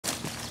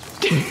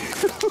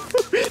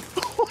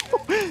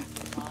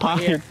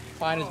Pine.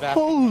 Pine is back.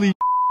 Holy.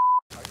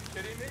 Are you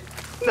kidding me?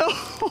 No.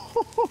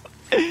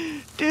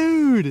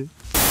 Dude.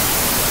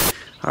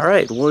 All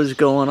right, what is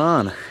going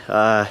on?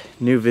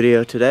 New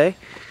video today.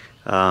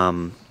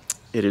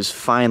 It is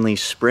finally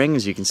spring,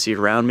 as you can see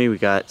around me. We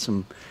got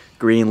some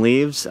green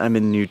leaves. I'm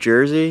in New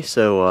Jersey,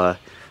 so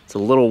it's a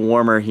little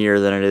warmer here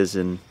than it is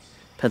in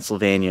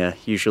Pennsylvania.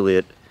 Usually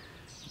it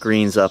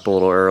greens up a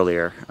little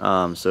earlier,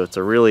 so it's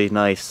a really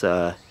nice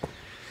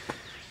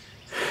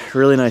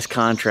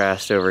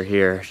contrast over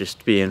here, just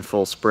to be in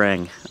full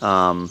spring.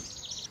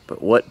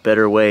 But what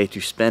better way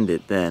to spend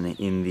it than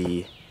in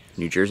the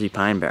New Jersey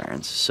Pine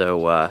Barrens? So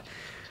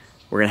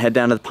we're gonna head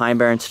down to the Pine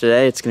Barrens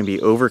today. It's gonna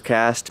be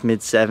overcast,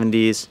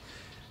 mid-70s.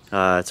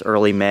 It's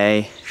early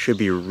May. Should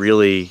be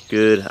really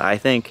good, I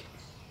think,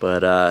 but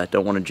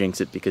don't want to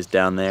jinx it, because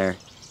down there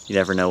you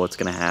never know what's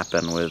gonna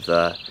happen with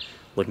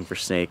looking for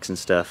snakes and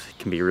stuff. It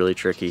can be really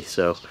tricky.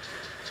 So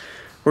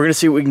we're gonna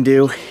see what we can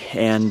do,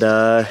 and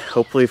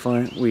hopefully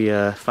we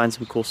find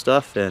some cool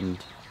stuff and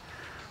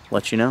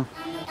let you know.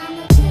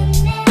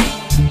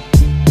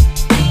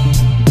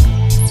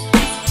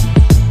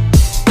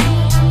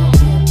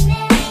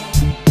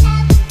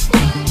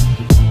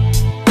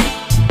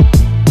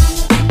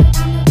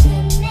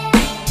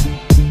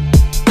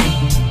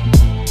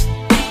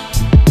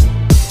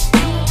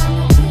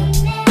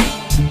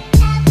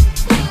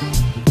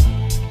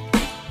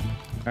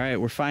 Alright,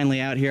 we're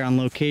finally out here on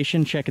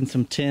location, checking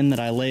some tin that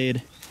I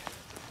laid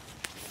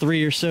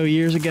 3 or so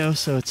years ago,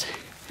 so it's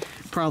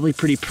probably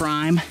pretty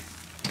prime.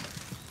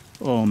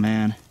 Oh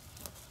man,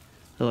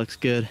 that looks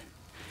good.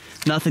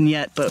 Nothing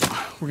yet, but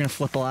we're gonna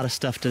flip a lot of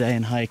stuff today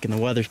and hike, and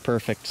the weather's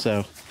perfect,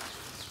 so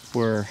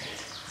we're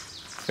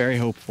very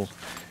hopeful.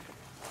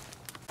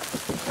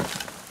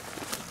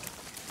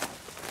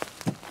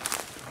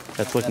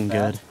 That's looking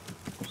good.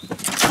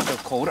 It's so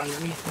cold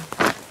underneath.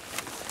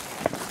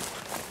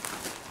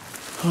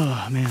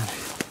 Oh man,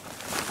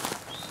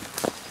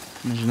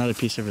 and there's another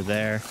piece over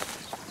there.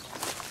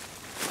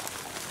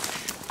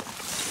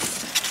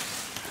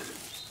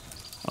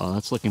 Oh,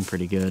 that's looking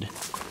pretty good.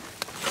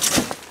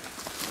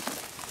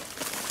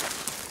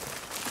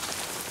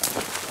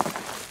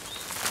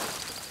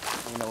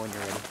 Let me know when you're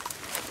ready.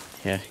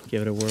 Yeah,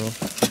 give it a whirl.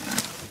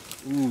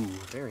 Ooh,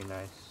 very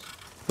nice.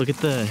 Look at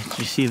the, did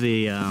you see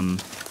the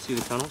See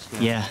the tunnels?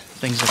 yeah,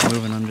 things are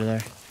moving under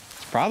there.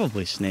 It's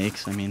probably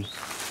snakes. I mean,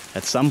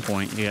 at some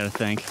point, you gotta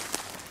think.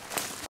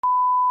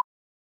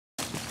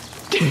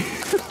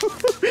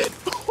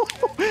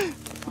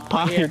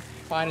 Pine.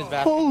 Pine is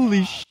back.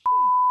 Holy sh!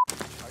 Are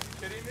you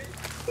kidding me?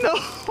 No!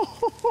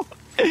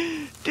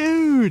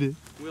 Dude!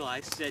 Will, I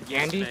said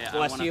Andy, yesterday I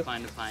bless want you. to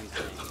find a pine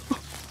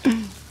snake.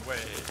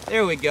 Wait.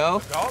 There we go.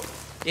 Adult?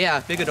 Yeah,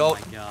 big adult.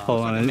 Oh my God.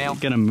 Hold on, male. I'm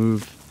gonna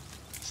move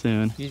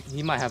soon.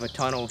 He might have a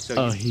tunnel, so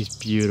Oh, he's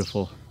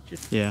beautiful.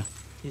 Yeah.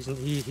 he's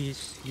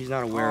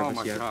not aware of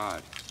us yet.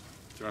 God.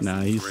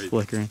 No, he's great.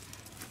 flickering.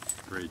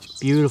 Great.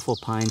 Beautiful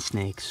pine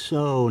snake.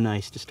 So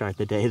nice to start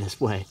the day this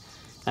way.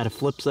 At a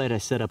flip site I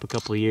set up a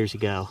couple of years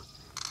ago,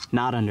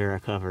 not under a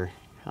cover.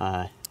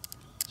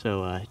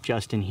 So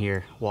Justin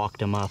here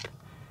walked him up.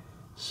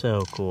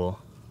 So cool.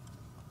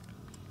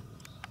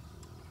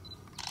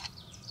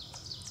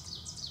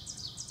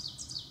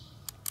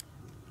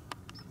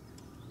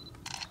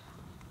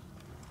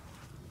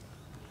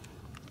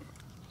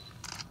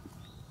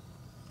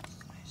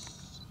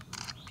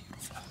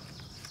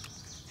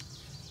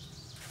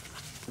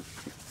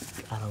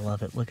 Gotta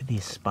love it. Look at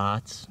these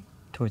spots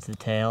towards the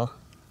tail.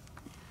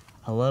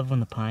 I love when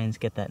the pines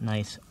get that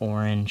nice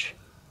orange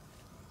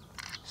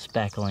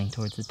speckling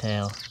towards the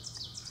tail.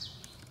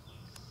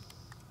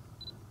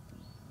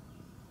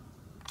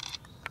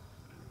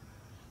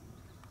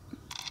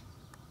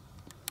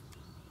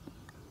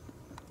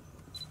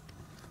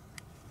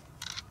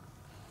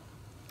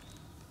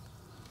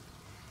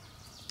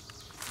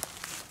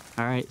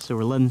 Alright, so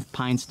we're letting the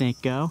pine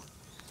snake go.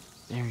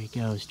 There he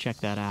goes, check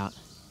that out.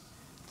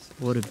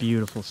 What a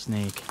beautiful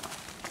snake.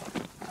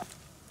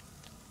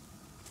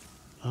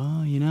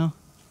 Oh, you know,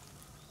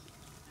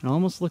 it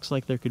almost looks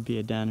like there could be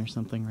a den or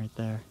something right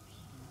there.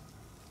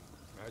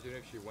 Imagine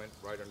if she went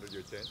right under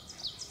your tent.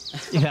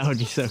 Yeah, that would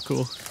be so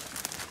cool.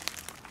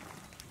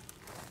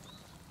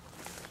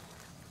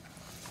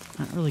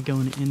 Not really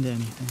going into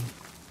anything.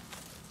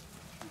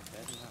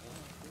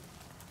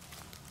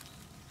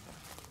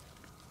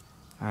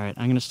 Alright,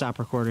 I'm gonna stop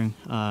recording.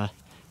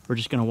 We're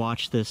just gonna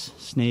watch this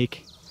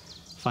snake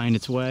find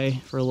its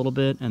way for a little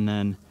bit, and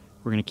then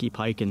we're gonna keep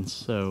hiking.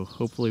 So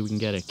hopefully we can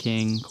get a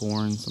king,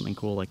 corn, something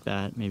cool like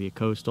that, maybe a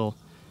coastal.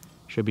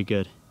 Should be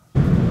good.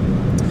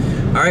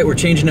 Alright, we're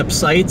changing up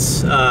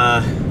sites,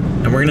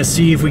 and we're gonna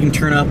see if we can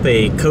turn up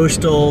a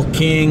coastal,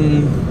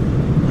 king,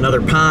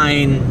 another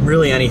pine,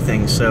 really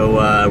anything.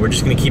 So we're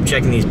just gonna keep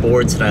checking these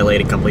boards that I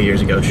laid a couple of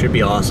years ago. Should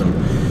be awesome.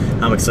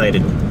 I'm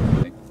excited.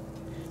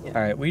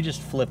 Alright, we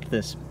just flipped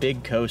this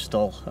big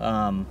coastal.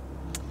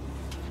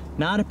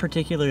 Not a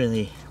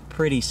particularly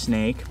pretty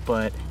snake,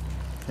 but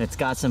it's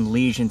got some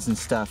lesions and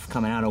stuff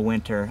coming out of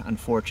winter,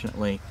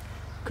 unfortunately.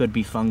 could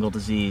be fungal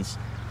disease.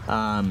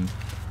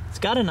 It's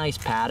got a nice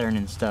pattern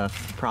and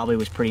stuff. Probably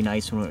was pretty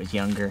nice when it was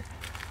younger,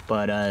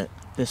 but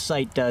this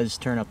site does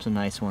turn up some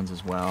nice ones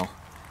as well.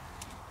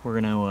 We're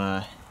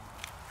gonna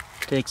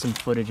take some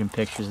footage and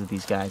pictures of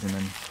these guys and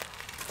then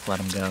let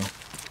them go.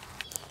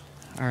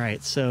 All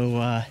right, so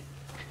we're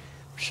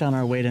just on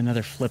our way to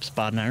another flip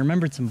spot, and I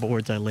remembered some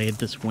boards I laid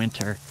this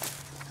winter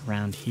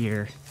around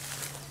here,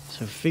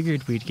 so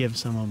figured we'd give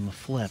some of them a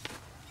flip.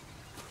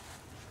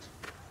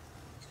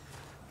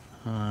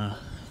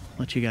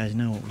 Let you guys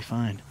know what we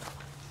find.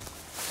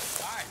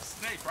 Hi,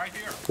 snake right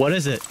here. What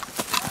is it?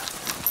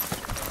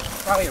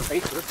 Probably a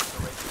racer.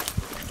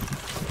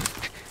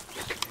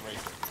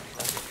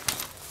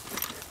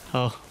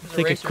 Oh,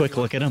 take a quick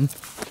look at him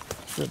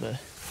for the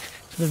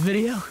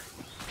video.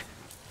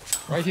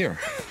 Right here.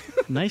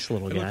 Nice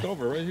little I guy. looked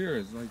over right here.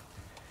 It's like.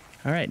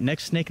 All right,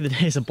 next snake of the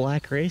day is a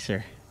black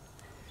racer.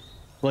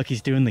 Look,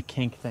 he's doing the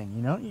kink thing.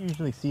 You don't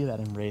usually see that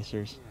in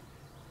racers.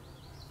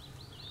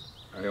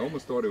 I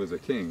almost thought it was a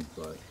king,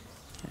 but.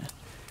 Yeah.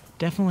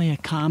 Definitely a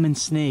common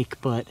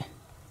snake, but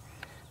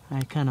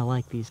I kind of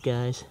like these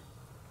guys.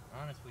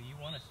 Honestly, you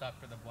want to stop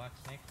for the black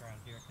snakes around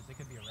here because it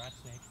could be a rat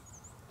snake.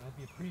 That'd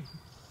be a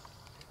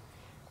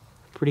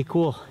Pretty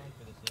cool. for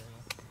this area.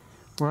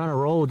 We're on a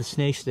roll with the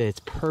snakes today. It's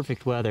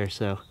perfect weather,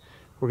 so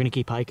we're gonna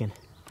keep hiking.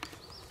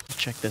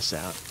 Check this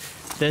out.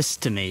 This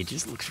to me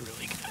just looks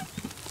really good.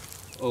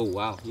 Oh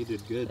wow, you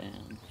did good.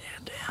 Damn.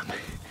 Yeah, damn.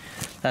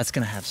 That's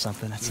gonna have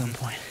something at some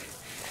point.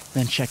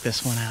 Then check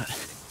this one out.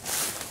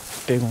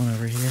 Big one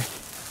over here.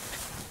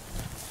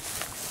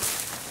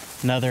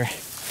 Another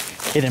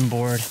hidden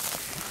board.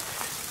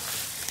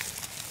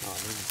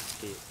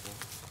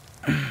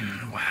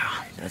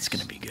 Wow, that's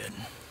gonna be good.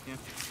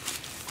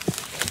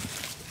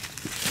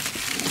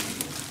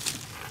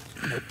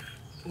 Nope.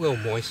 A little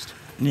moist.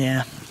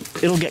 Yeah,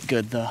 it'll get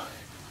good though.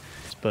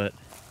 But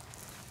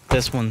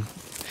this one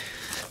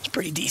is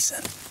pretty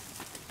decent.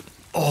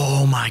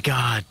 Oh my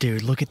god,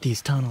 dude, look at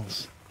these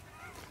tunnels.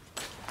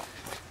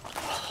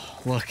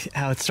 Look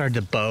how it started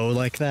to bow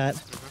like that.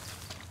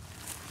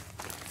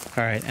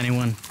 All right,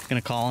 anyone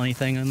gonna call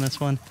anything on this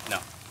one? No.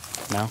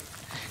 No?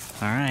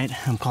 All right,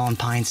 I'm calling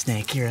pine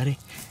snake. You ready?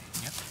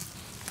 Yep.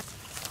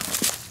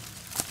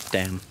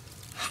 Damn.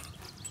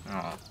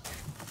 Oh.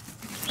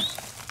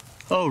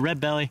 Oh, red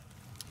belly.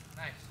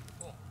 Nice.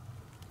 Cool.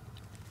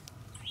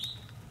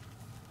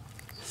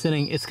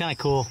 Sitting, it's kind of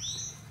cool.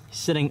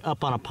 Sitting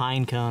up on a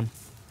pine cone.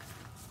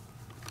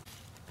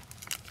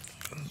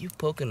 You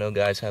Pocono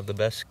guys have the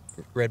best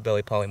red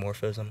belly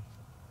polymorphism.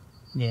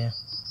 Yeah.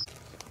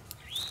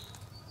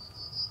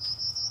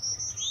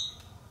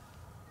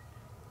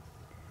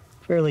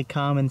 Fairly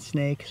common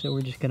snake, so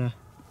we're just gonna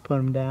put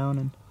him down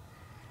and.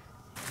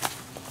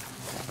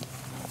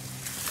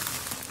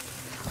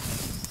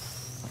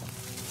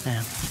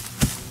 Yeah.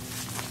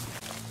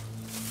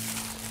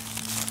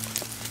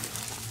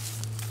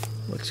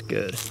 Looks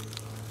good.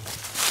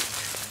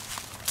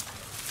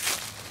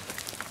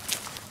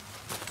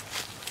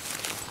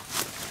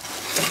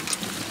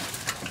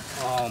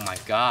 Oh my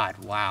god,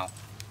 wow.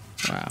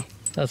 Wow,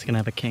 that's gonna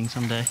have a king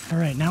someday. All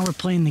right, now we're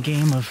playing the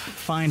game of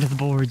find the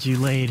boards you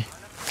laid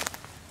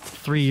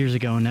 3 years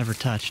ago and never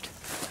touched.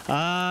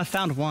 I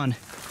found one.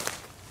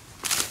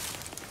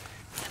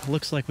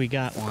 Looks like we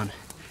got one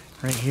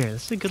right here.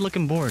 This is a good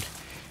looking board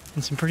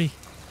and some pretty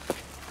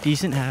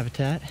decent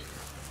habitat.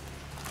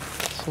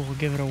 So we'll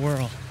give it a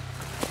whirl.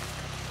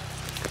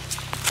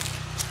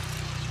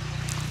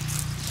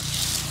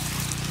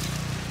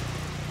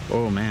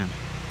 Oh man.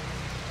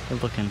 They're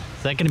looking.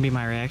 Is that going to be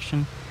my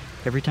reaction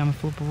every time I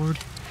flip a board?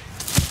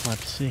 We'll have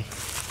to see.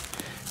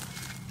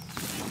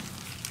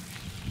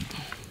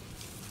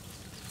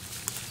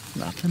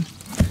 Nothing.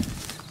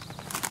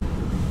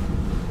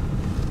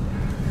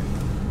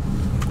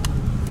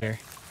 There.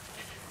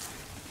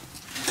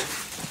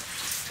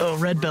 Oh,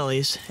 red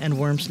bellies and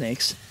worm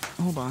snakes.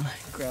 Hold on.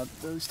 Grab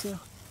those two.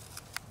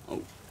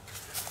 Oh,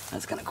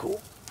 that's kind of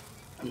cool.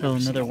 Oh,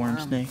 another worm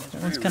snake.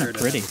 That one's kind of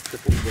pretty.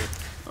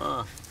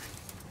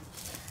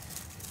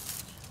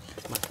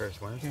 My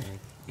first worm snake.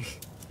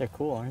 They're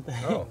cool, aren't they?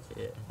 Oh.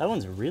 Yeah. That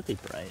one's really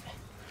bright.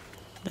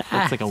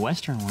 Looks like a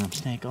western worm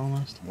snake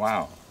almost.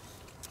 Wow.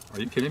 Are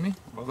you kidding me?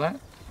 All that?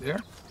 There?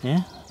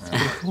 Yeah.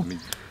 Let me-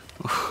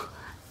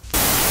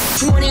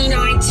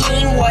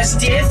 2019 was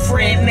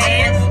different,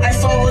 man. I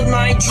followed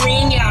my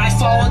dream, yeah, I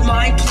followed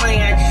my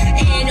plan.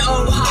 In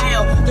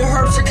Ohio, the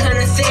herbs are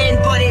kinda thin,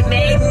 but it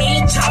made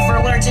me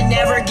tougher, learned to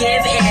never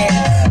give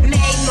in.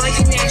 Made my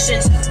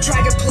connections,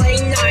 tried to play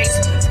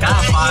nice.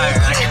 Got fire,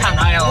 I'm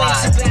not gonna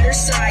lie. Went to better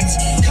sites,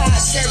 caught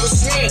several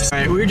snakes. All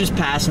right, we were just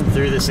passing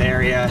through this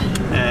area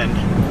and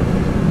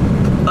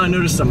I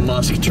noticed a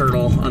musk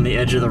turtle on the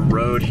edge of the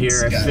road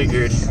here. I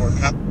figured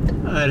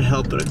I'd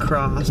help it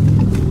across.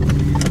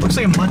 Looks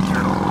like a mud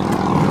turtle.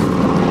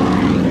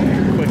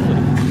 Quickly.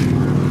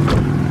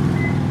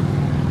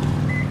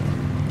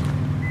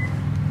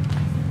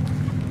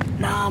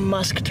 Nah,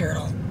 musk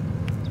turtle.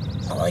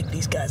 I like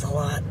these guys a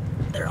lot.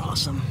 They're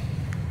awesome.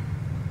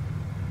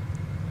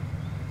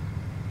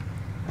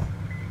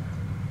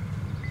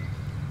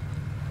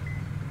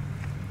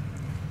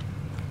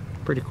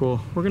 Pretty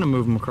cool. We're gonna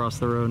move them across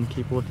the road and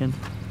keep looking.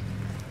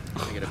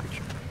 Let me get a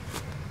picture.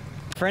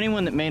 For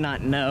anyone that may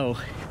not know,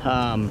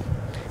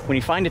 when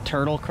you find a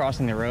turtle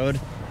crossing the road,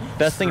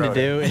 best thing to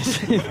do is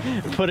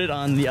put it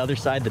on the other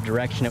side, the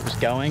direction it was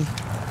going,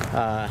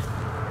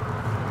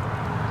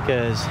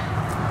 because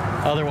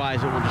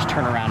otherwise it will just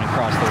turn around and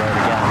cross the road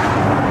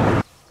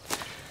again.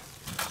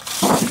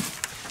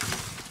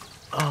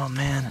 Oh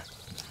man.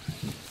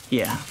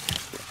 Yeah.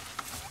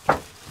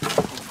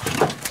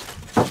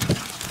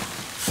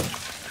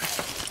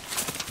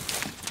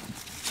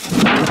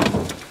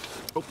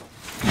 Oh,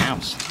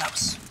 mouse.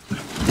 Mouse.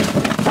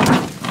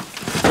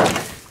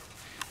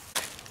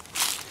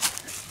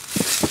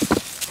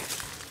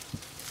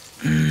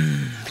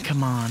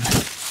 Come on.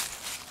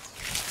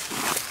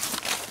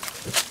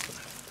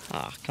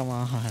 Ah, come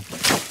on.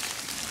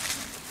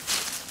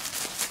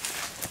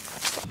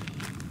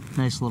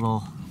 Nice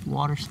little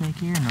water snake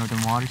here,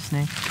 northern water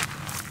snake.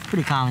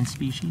 Pretty common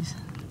species.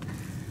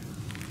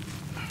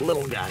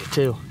 Little guy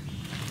too.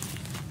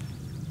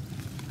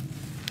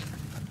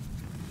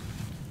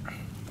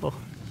 Oh.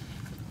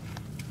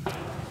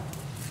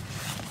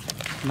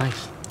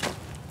 Nice.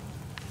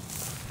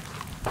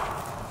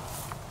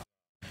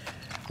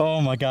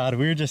 Oh my God,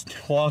 we were just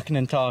walking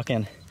and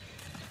talking,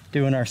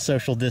 doing our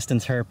social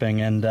distance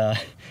herping, and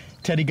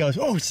Teddy goes,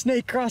 "Oh,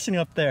 snake crossing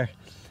up there."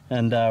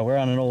 And we're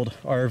on an old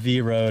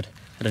RV road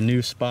at a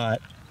new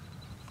spot,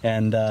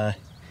 and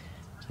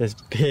this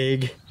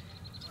big,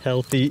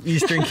 healthy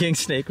Eastern King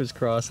snake was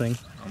crossing.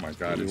 Oh my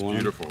God, it's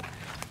beautiful.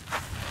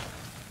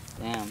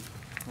 Damn,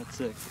 that's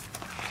sick.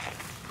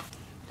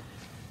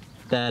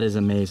 That is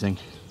amazing.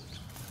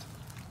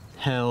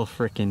 Hell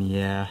frickin'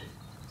 yeah.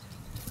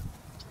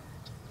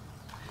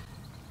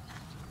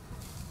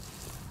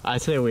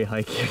 I'd say we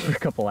hike here for a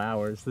couple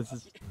hours. This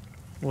is,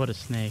 what a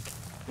snake.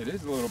 It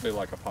is a little bit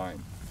like a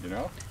pine, you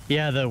know?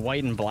 Yeah, the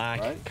white and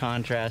black right?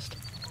 contrast.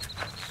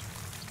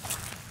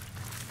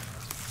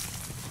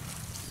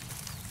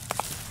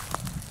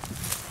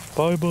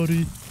 Bye,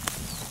 buddy.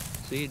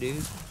 See you,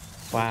 dude.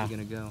 Wow. Where's he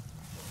gonna go?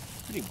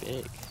 Pretty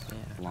big. Yeah.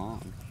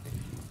 Long.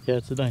 Yeah,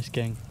 it's a nice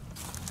gang.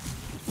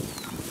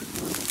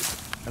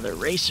 Another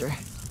racer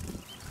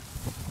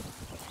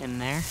in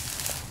there.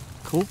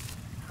 Cool.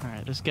 All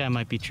right, this guy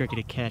might be tricky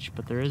to catch,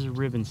 but there is a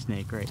ribbon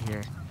snake right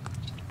here.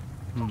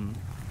 Come on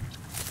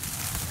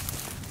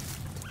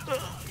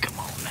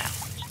now.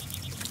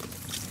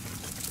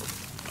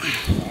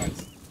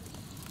 Nice.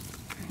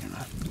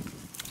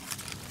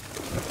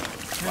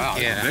 Wow.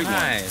 Yeah. Big one.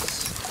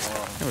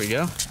 Nice. There we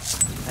go.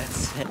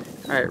 That's it.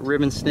 All right,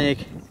 ribbon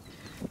snake.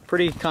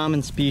 Pretty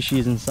common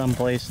species in some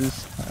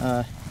places.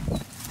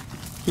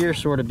 Here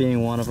sort of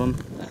being one of them.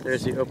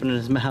 There's he opening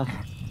his mouth.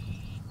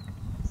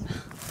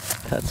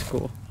 That's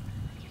cool.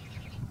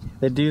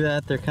 They do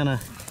that, they're kind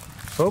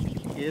of... Oh,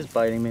 he is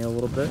biting me a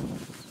little bit.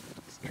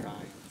 He's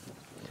trying.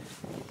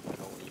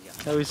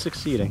 Oh, he's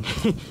succeeding.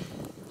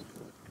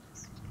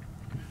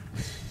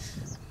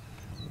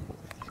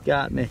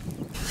 Got me.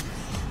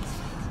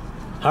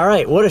 All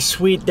right, what a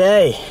sweet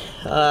day.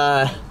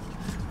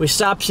 We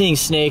stopped seeing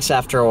snakes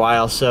after a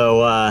while,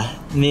 so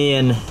me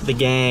and the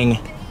gang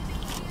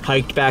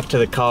hiked back to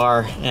the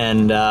car,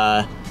 and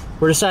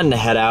we're deciding to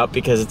head out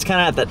because it's kind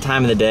of at that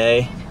time of the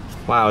day.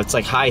 Wow, it's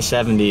like high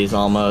 70s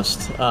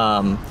almost. It's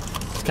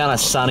kind of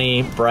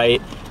sunny,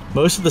 bright.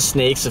 Most of the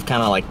snakes have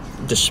kind of like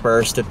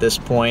dispersed at this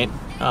point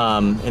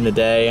in the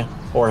day,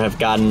 or have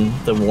gotten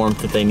the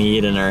warmth that they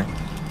need and are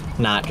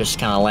not just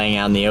kind of laying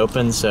out in the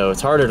open, so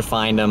it's harder to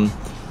find them.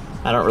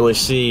 I don't really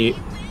see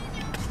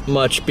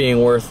much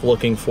being worth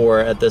looking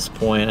for at this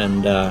point,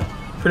 and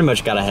pretty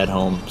much gotta head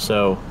home.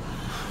 So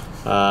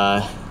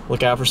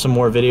look out for some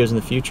more videos in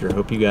the future.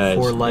 Hope you guys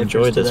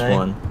enjoyed this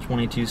one.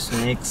 22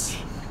 snakes.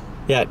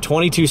 Yeah,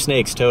 22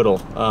 snakes total.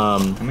 How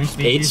many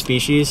species? 8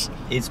 species.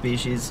 8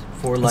 species,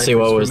 4 lifers. Let's see,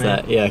 what was for me.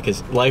 that? Yeah,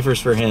 because lifers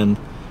for him.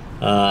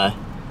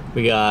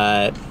 We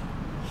got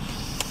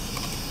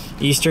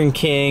Eastern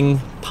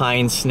King,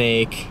 pine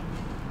snake,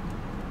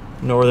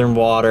 northern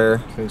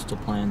water, Coastal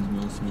plains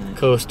mill snake.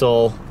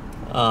 coastal.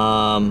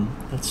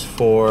 That's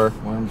 4.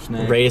 Worm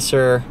snake.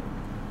 Racer.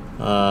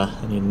 I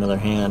need another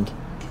hand.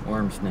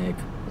 Worm snake.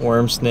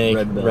 Worm snake,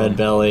 red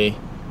belly,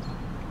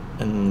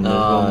 and there's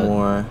one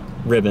more.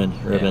 Ribbon.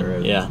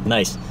 ribbon. Yeah,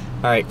 nice.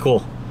 All right,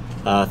 cool.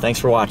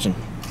 Thanks for watching.